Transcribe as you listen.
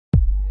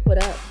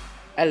What up?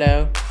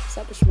 Hello. What's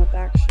up, Shmup,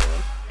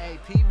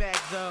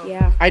 actually?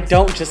 Yeah. I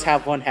don't just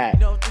have one hat,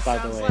 by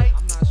the way.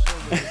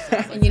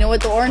 And you know what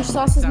the orange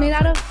sauce is made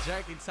out of?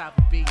 Tell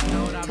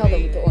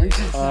them what the orange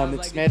is.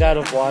 It's made out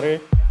of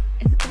water.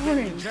 And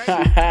orange.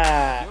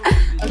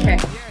 Okay.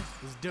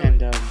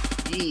 And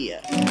yeah.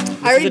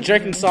 This is the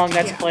drinking song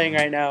that's playing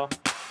right now.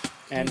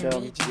 And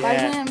By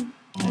yeah. him,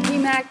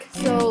 P-Mac,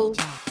 so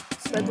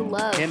spread the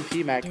love. Him,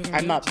 P-Mac.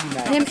 I'm not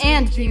P-Mac. Him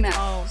and P-Mac.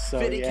 So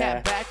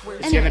yeah.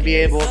 It's gonna be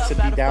able to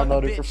be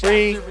downloaded for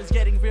free.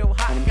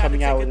 And I'm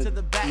coming out with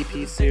an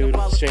EP soon,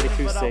 straight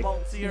acoustic.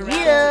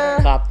 Yeah.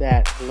 Cop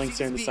that. The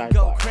links are in the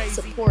sidebar.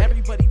 Support it. I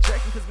think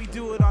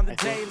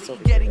it's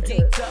over there.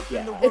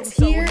 Yeah. It's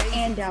here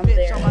and down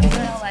there. You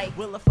know, like,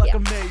 yeah.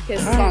 Because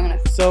it's long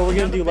enough. So we're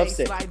gonna do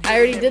Lovesick. I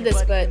already did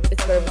this, but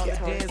it's better with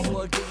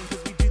guitar.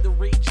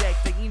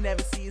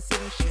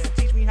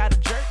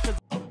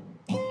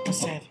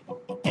 7,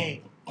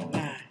 8,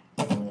 9.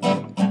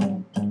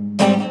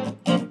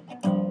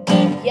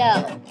 Yo,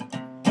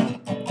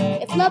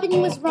 if loving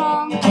you is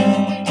wrong,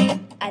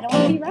 I don't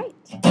want to be right.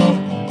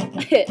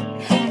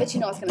 But you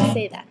know I was going to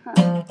say that, huh?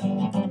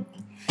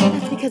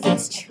 That's because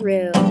it's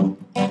true.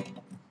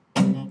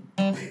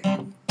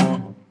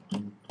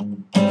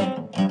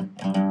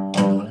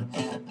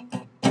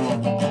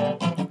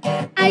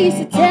 I used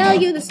to tell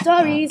you the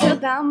stories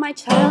about my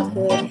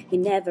childhood. You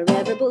never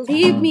ever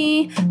believed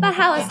me about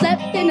how I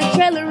slept in a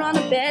trailer on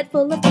a bed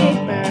full of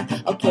paper.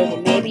 Okay,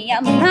 well maybe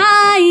I'm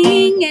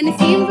lying, and it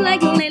seems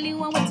like lately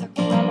when we're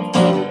talking on the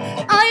phone,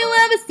 all you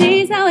ever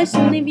say is how I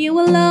should leave you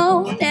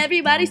alone.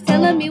 Everybody's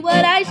telling me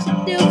what I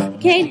should do. I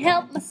can't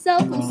help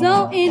myself, I'm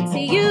so into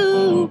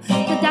you.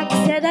 The doctor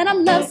said that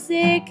I'm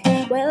lovesick.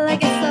 Well, I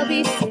guess I'll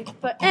be sick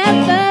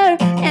forever.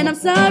 And I'm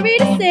sorry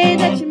to say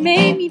that you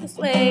made me this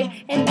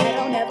way, and I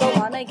don't ever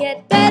wanna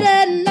get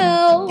better,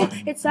 no.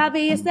 It's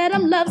obvious that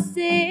I'm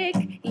lovesick,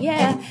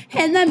 yeah.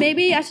 And that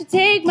maybe I should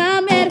take my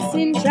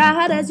medicine. Try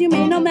hard as you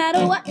may, no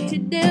matter what you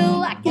do,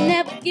 I can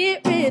never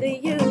get rid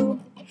of you.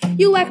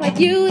 You act like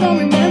you don't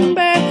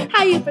remember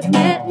how you first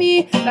met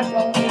me back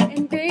when we were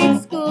in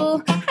grade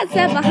school. I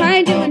sat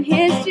behind you in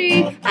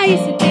history. I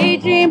used to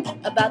daydream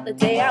about the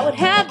day I would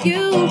have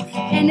you,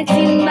 and it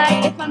seemed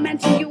like if I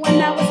mentioned you when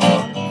I was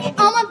home,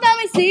 all my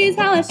family sees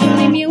how I should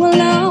leave you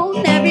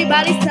alone.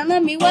 Everybody's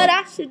telling me what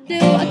I should do.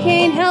 I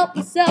can't help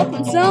myself,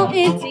 I'm so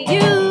into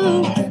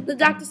you. The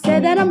doctor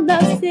said that I'm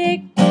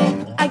lovesick.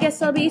 I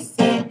guess I'll be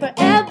sick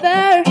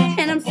forever.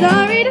 And I'm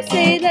sorry to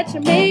say that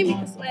you made me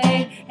this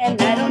way,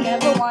 and I don't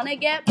ever wanna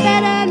get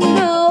better,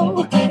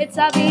 no. It's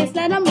obvious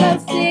that I'm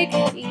lovesick,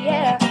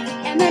 yeah.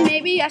 And then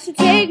maybe I should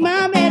take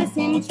my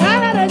medicine. Try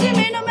hard as you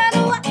may, no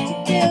matter what you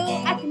do,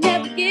 I can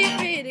never get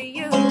rid of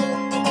you.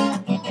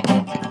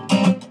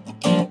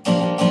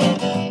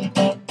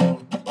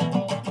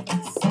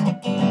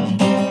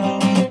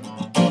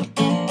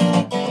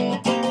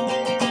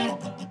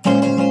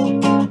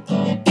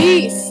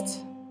 Beast.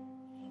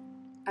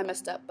 I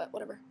messed up, but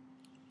whatever.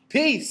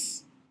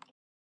 Peace.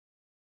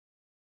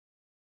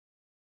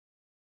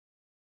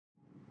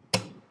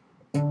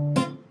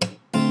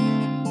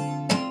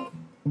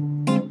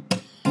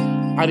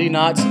 I do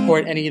not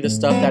support any of the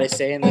stuff that I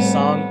say in this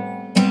song.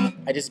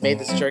 I just made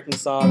this jerking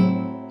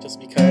song just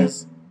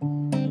because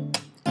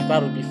I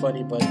thought it would be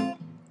funny, but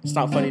it's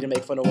not funny to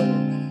make fun of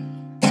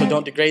women. So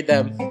don't degrade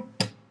them.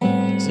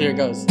 So here it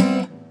goes.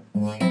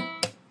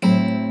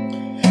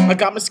 I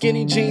got my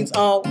skinny jeans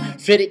on,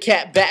 fitted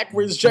cap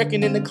backwards,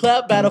 jerking in the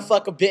club, about to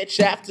fuck a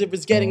bitch after.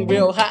 It's getting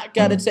real hot,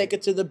 gotta take her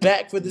to the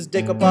back for this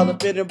dick up all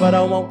up in her, but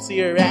I won't see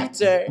her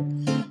after.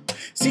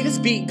 See this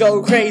beat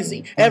go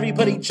crazy,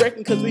 everybody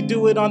jerking cause we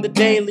do it on the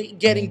daily.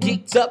 Getting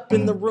geeked up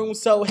in the room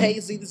so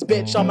hazy, this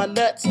bitch on my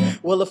nuts,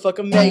 well the fuck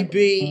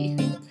maybe.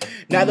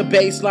 Now the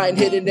bass line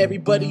hitting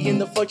everybody in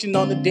the function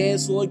on the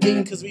dance floor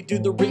getting cause we do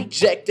the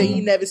reject. They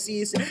ain't never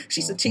see us.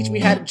 She said teach me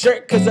how to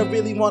jerk cause I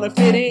really wanna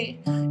fit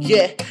in.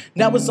 Yeah,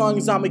 now as long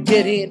as I'ma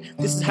get in,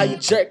 this is how you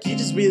jerk, you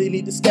just really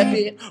need to step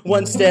in.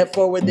 One step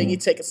forward, then you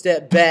take a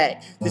step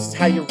back. This is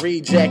how you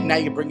reject, now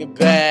you bring it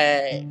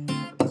back.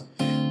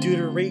 Do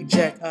the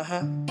reject,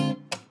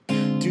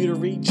 do the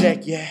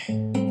reject, yeah.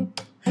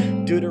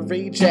 Do the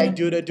reject,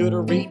 do the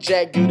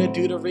reject, do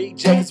the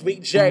reject, cause we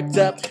jerked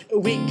up,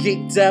 we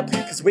geeked up,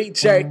 cause we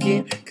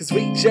jerking, cause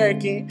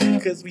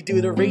we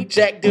do the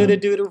reject, do the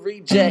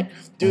reject,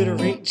 do the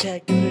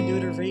reject, do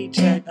the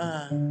reject,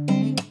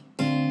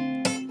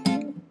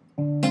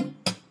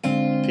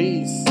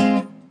 Peace.